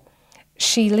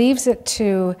 she leaves it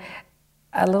to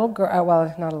a little girl,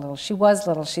 well, not a little, she was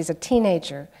little, she's a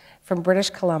teenager from British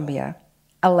Columbia,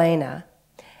 Elena,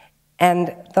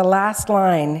 and the last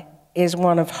line is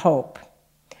one of hope.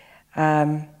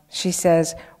 She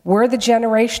says, "We're the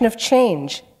generation of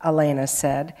change," Elena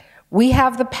said. "We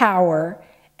have the power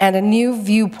and a new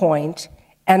viewpoint,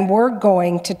 and we're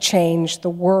going to change the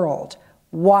world.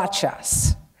 Watch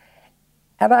us."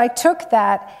 And I took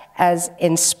that as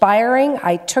inspiring.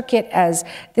 I took it as,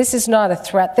 this is not a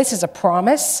threat, this is a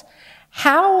promise.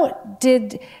 You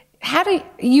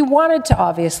wanted to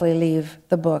obviously leave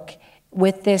the book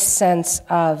with this sense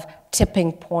of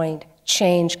tipping point,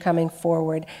 change coming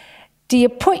forward. Do you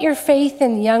put your faith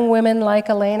in young women like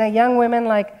Elena, young women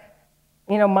like,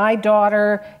 my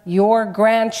daughter, your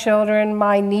grandchildren,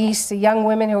 my niece, the young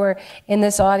women who are in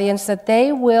this audience, that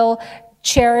they will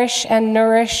cherish and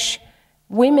nourish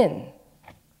women?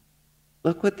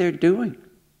 Look what they're doing.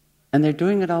 And they're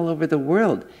doing it all over the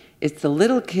world. It's the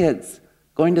little kids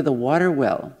going to the water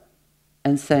well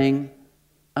and saying,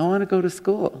 "I want to go to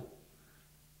school."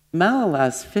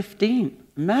 Malala's 15.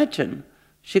 Imagine.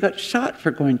 She got shot for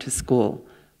going to school.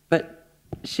 But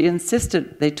she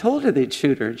insisted, they told her they'd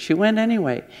shoot her. She went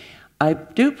anyway. I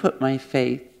do put my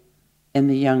faith in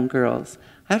the young girls.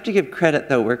 I have to give credit,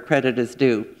 though, where credit is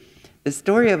due. The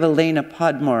story of Elena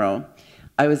Podmoro,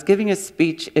 I was giving a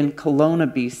speech in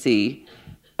Kelowna, BC,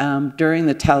 during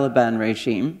the Taliban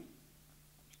regime.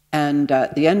 And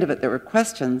at the end of it, there were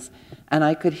questions. And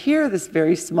I could hear this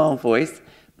very small voice,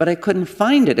 but I couldn't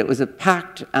find it. It was a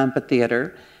packed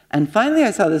amphitheater. And finally,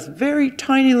 I saw this very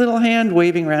tiny little hand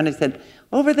waving around. I said,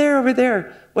 over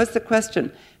there, what's the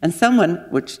question?" And someone,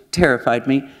 which terrified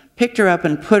me, picked her up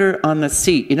and put her on the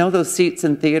seat. You know those seats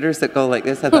in theaters that go like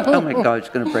this? I thought, oh my God,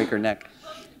 she's going to break her neck.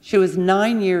 She was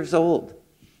 9 years old.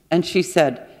 And she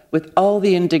said, with all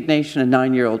the indignation a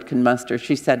 9-year-old can muster,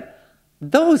 she said,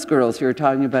 those girls you're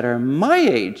talking about are my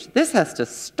age. This has to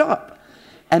stop.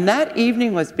 And that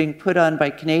evening was being put on by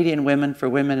Canadian Women for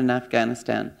Women in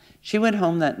Afghanistan. She went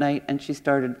home that night and she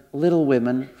started Little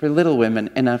Women for Little Women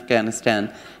in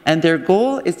Afghanistan. And their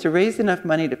goal is to raise enough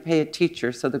money to pay a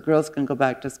teacher so the girls can go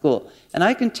back to school. And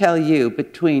I can tell you,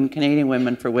 between Canadian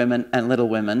Women for Women and Little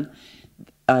Women,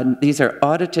 these are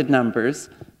audited numbers,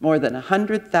 more than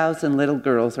 100,000 little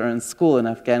girls are in school in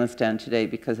Afghanistan today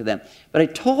because of them. But I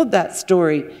told that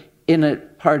story in a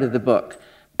part of the book,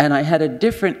 and I had a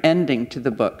different ending to the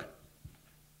book.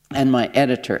 And my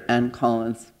editor, Ann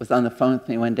Collins, was on the phone with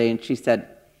me one day, and she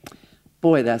said,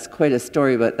 boy, that's quite a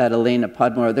story about that Elena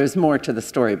Podmore. There's more to the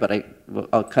story, but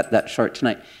I'll cut that short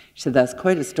tonight. She said, that's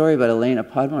quite a story about Elena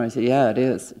Podmore. I said, yeah, it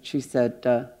is. She said,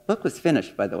 book was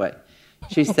finished, by the way.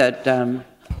 She said,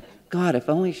 God, if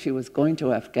only she was going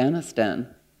to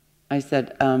Afghanistan. I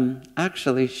said,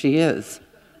 actually, she is.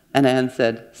 And Anne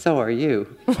said, so are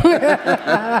you.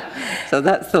 So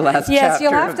that's the last chapter. Yes,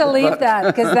 you'll have to leave that,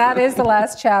 because that is the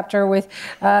last chapter with,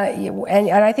 and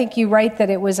I think you write that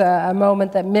it was a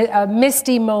moment, a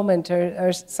misty moment,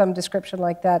 or some description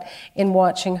like that, in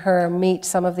watching her meet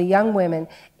some of the young women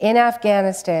in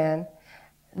Afghanistan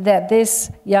that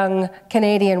this young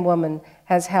Canadian woman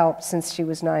has helped since she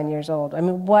was 9 years old. I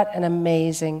mean, what an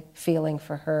amazing feeling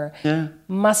for her. Yeah.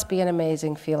 Must be an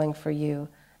amazing feeling for you,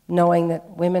 knowing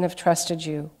that women have trusted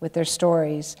you with their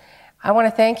stories. I want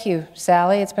to thank you,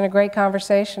 Sally. It's been a great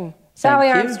conversation. Sally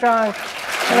Armstrong,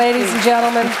 ladies and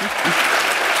gentlemen.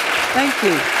 Thank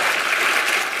you.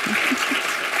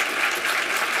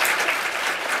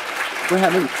 We're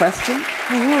having questions?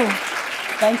 Mm-hmm.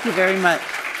 Thank you very much.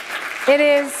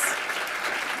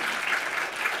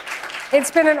 It's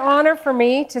been an honor for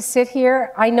me to sit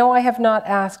here. I know I have not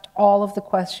asked all of the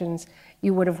questions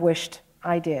you would have wished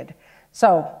I did.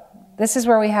 So this is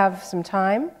where we have some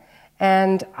time,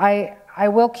 and I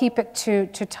will keep it to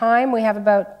time. We have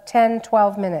about 10,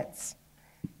 12 minutes.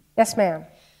 Yes, ma'am.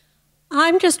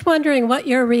 I'm just wondering what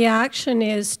your reaction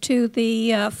is to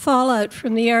the fallout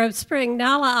from the Arab Spring.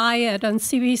 Nala Ayed on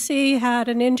CBC had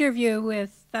an interview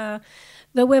with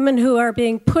the women who are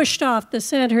being pushed off the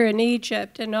center in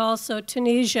Egypt and also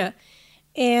Tunisia.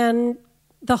 And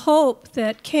the hope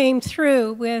that came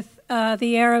through with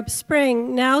the Arab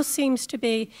Spring now seems to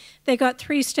be they got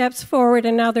 3 steps forward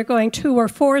and now they're going 2 or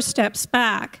 4 steps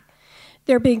back.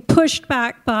 They're being pushed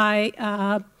back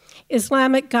by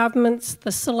Islamic governments, the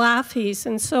Salafis,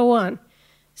 and so on.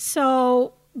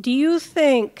 So do you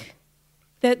think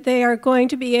that they are going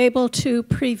to be able to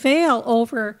prevail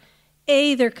over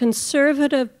A, their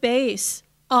conservative base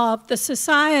of the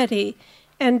society,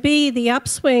 and B, the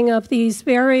upswing of these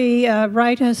very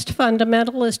rightist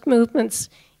fundamentalist movements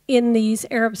in these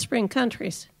Arab Spring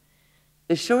countries?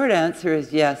 The short answer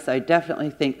is yes, I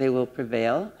definitely think they will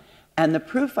prevail. And the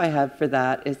proof I have for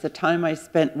that is the time I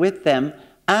spent with them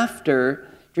after.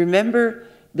 Do you remember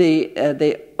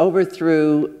they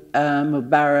overthrew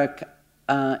Mubarak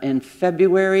in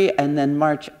February, and then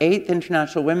March 8th,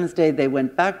 International Women's Day, they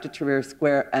went back to Tahrir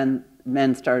Square and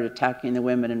men started attacking the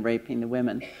women and raping the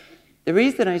women. The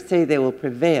reason I say they will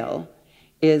prevail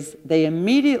is they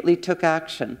immediately took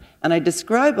action. And I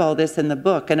describe all this in the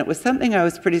book, and it was something I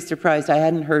was pretty surprised I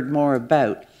hadn't heard more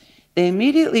about. They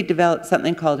immediately developed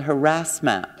something called Harass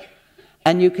Map.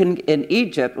 And you can, in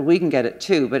Egypt, we can get it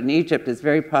too, but in Egypt it's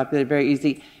very popular, very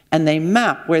easy, and they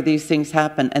map where these things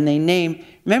happen, and they name,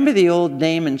 remember the old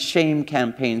name and shame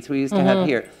campaigns we used to have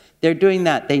here? They're doing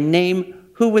that. They name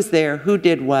who was there, who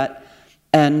did what,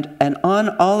 and on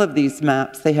all of these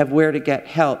maps, they have where to get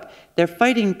help. They're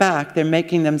fighting back, they're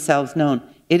making themselves known.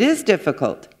 It is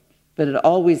difficult, but it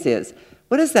always is.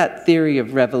 What is that theory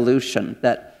of revolution,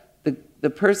 that the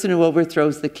person who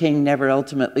overthrows the king never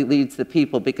ultimately leads the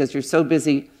people because you're so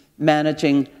busy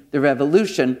managing the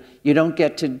revolution, you don't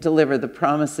get to deliver the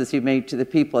promises you made to the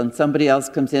people, and somebody else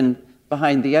comes in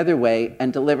behind the other way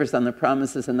and delivers on the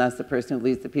promises, and that's the person who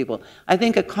leads the people. I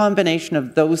think a combination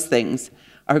of those things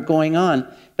are going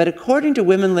on. But according to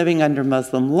women living under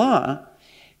Muslim law,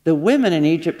 the women in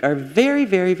Egypt are very,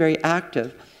 very, very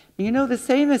active. You know, the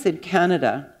same as in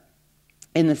Canada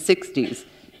in the 60s.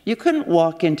 You couldn't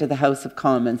walk into the House of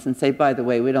Commons and say, by the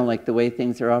way, we don't like the way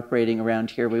things are operating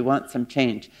around here. We want some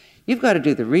change. You've got to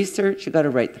do the research. You've got to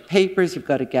write the papers. You've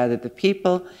got to gather the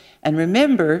people. And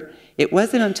remember, it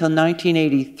wasn't until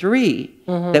 1983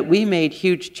 that we made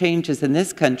huge changes in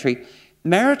this country.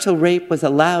 Marital rape was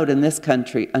allowed in this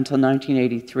country until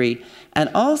 1983. And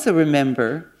also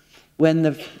remember, when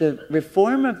the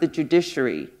reform of the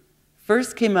judiciary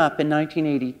first came up in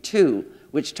 1982,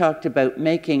 which talked about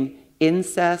making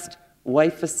incest,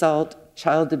 wife assault,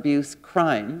 child abuse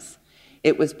crimes,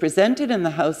 It was presented in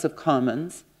the House of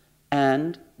Commons,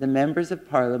 and the members of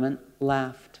Parliament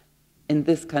laughed in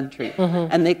this country.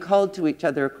 And they called to each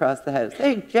other across the House,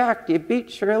 "Hey, Jack, do you beat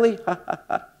Shirley?" Ha, ha,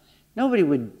 ha. Nobody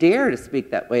would dare to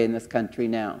speak that way in this country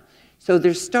now. So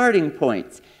there's starting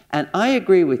points. And I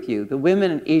agree with you, the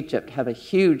women in Egypt have a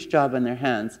huge job on their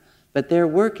hands, but they're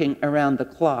working around the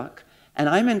clock. And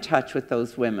I'm in touch with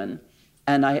those women,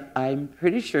 and I'm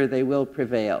pretty sure they will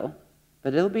prevail,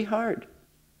 but it'll be hard.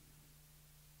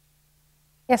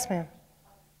 Yes, ma'am.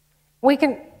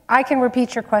 I can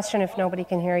repeat your question if nobody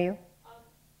can hear you.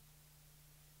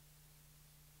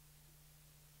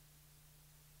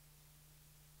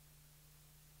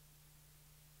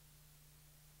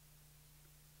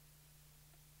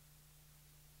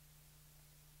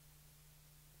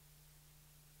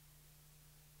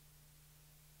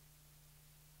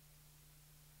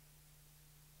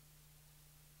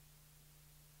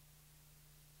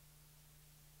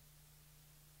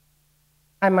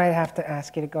 I might have to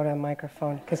ask you to go to a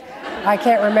microphone because I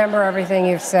can't remember everything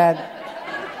you've said.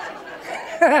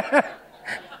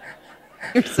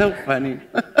 You're so funny.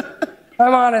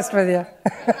 I'm honest with you.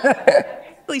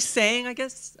 Really saying, I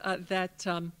guess, that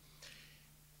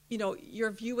you know,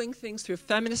 you're viewing things through a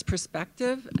feminist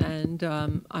perspective, and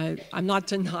I'm not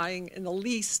denying in the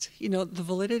least, you know, the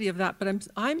validity of that. But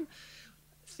I'm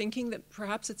thinking that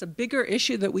perhaps it's a bigger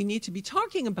issue that we need to be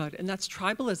talking about, and that's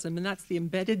tribalism, and that's the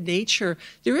embedded nature.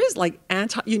 There is like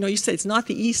you know, you say it's not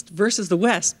the East versus the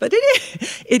West, but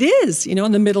it is, you know,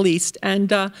 in the Middle East,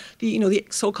 and you know, the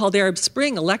so-called Arab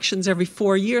Spring, elections every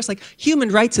 4 years. Like, human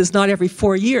rights is not every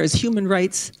 4 years. Human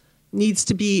rights needs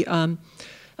to be,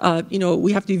 you know,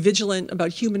 we have to be vigilant about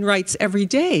human rights every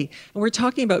day. And we're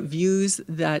talking about views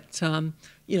that,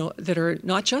 you know, that are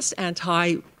not just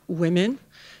anti-women,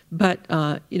 but,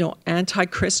 you know,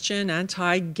 anti-Christian,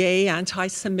 anti-gay,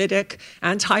 anti-Semitic,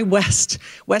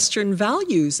 Western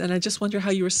values. And I just wonder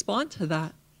how you respond to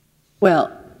that.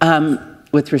 Well,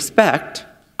 with respect,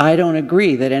 I don't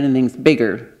agree that anything's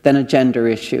bigger than a gender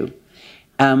issue.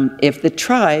 If the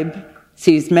tribe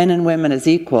sees men and women as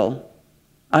equal,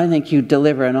 I think you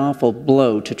deliver an awful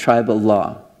blow to tribal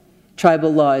law.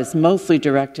 Tribal law is mostly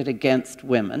directed against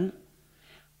women.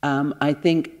 I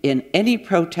think in any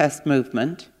protest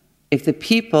movement, if the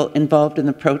people involved in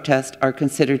the protest are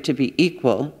considered to be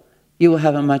equal, you will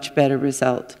have a much better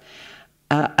result.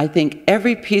 I think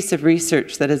every piece of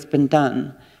research that has been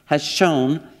done has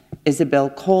shown, Isabel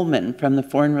Coleman from the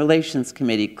Foreign Relations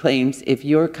Committee claims, if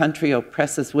your country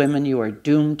oppresses women, you are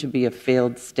doomed to be a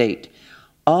failed state.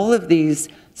 All of these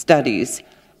studies,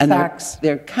 and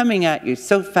they're coming at you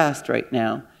so fast right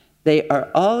now, they are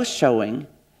all showing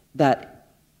that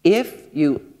if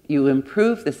you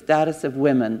improve the status of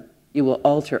women, you will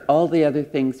alter all the other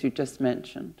things you just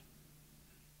mentioned.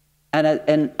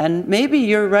 And maybe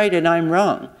you're right and I'm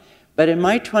wrong, but in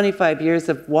my 25 years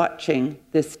of watching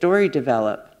this story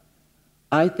develop,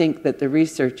 I think that the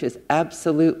research is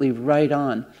absolutely right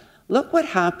on. Look what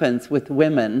happens with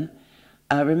women.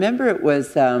 Remember it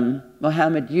was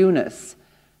Mohammed Yunus,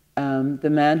 the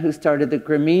man who started the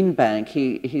Grameen Bank.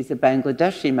 He's a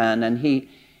Bangladeshi man, and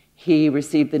he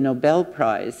received the Nobel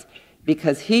Prize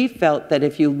because he felt that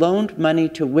if you loaned money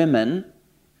to women,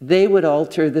 they would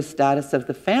alter the status of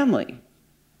the family.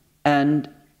 And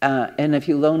if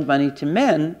you loaned money to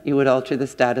men, you would alter the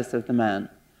status of the man.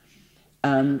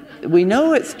 We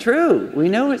know it's true. We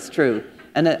know it's true.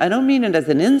 And I don't mean it as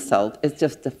an insult. It's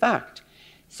just a fact.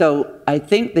 So I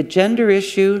think the gender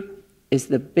issue is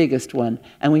the biggest one.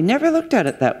 And we never looked at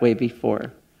it that way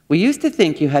before. We used to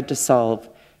think you had to solve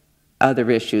other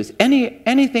issues,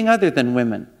 anything other than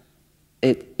women.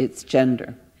 It's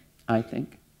gender, I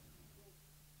think.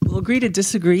 We'll agree to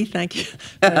disagree. Thank you.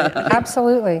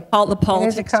 Absolutely. All the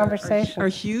politics conversation. are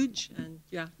huge, and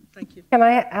yeah, thank you. Can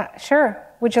I, sure.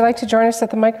 Would you like to join us at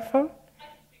the microphone?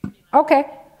 Okay.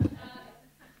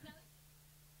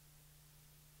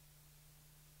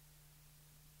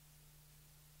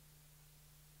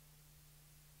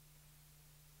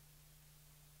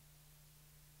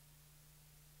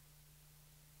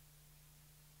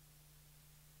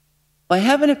 I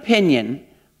have an opinion,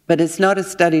 but it's not a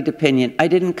studied opinion. I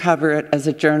didn't cover it as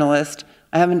a journalist.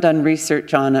 I haven't done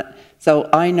research on it. So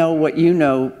I know what you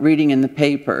know reading in the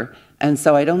paper. And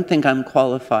so I don't think I'm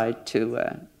qualified to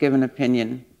give an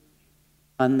opinion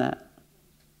on that.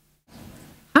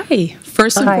 Hi.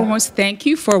 First and foremost, thank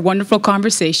you for a wonderful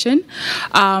conversation.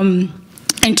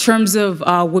 In terms of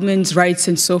women's rights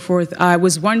and so forth, I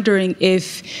was wondering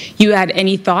if you had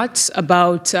any thoughts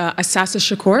about Assasa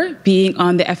Shakur being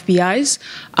on the FBI's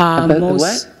about the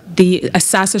what? The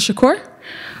Assasa Shakur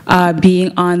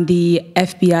being on the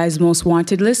FBI's most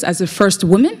wanted list as the first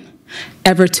woman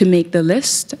ever to make the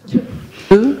list.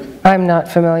 Who? I'm not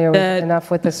familiar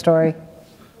enough with the story.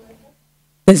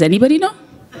 Does anybody know?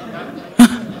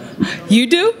 You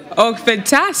do? Oh,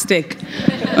 fantastic.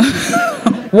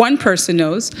 One person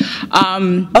knows.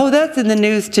 Oh, that's in the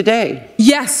news today.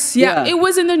 Yes, yeah. It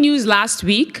was in the news last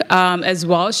week as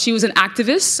well. She was an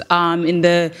activist in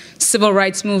the civil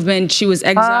rights movement. She was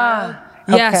exiled.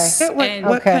 Okay. Yes.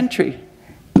 What country?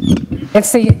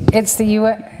 It's the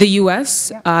U.S. The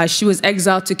U.S. She was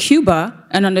exiled to Cuba,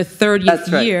 and on the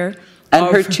 30th year. And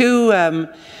her two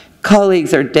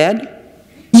colleagues are dead?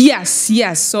 Yes,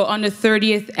 yes. So on the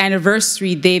 30th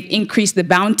anniversary, they've increased the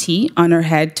bounty on her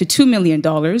head to $2 million.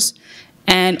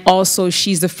 And also,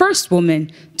 she's the first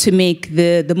woman to make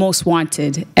the most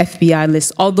wanted FBI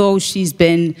list, although she's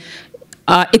been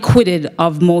acquitted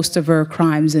of most of her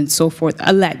crimes and so forth,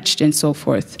 alleged and so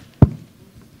forth.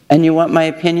 And you want my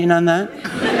opinion on that?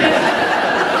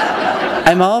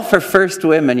 I'm all for first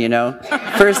women, you know.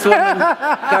 First woman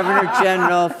Governor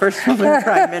General, first woman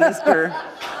Prime Minister.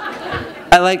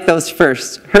 I like those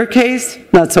first. Her case,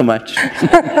 not so much.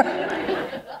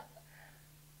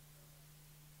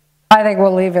 I think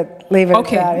we'll leave it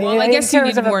Okay, at that. well, I guess you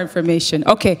need more information.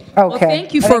 Okay. Okay. Well,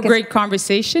 thank you for a great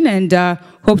conversation, and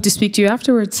hope to speak to you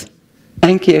afterwards.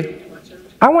 Thank you.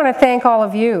 I want to thank all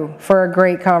of you for a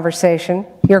great conversation,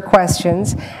 your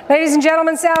questions. Ladies and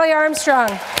gentlemen, Sally Armstrong.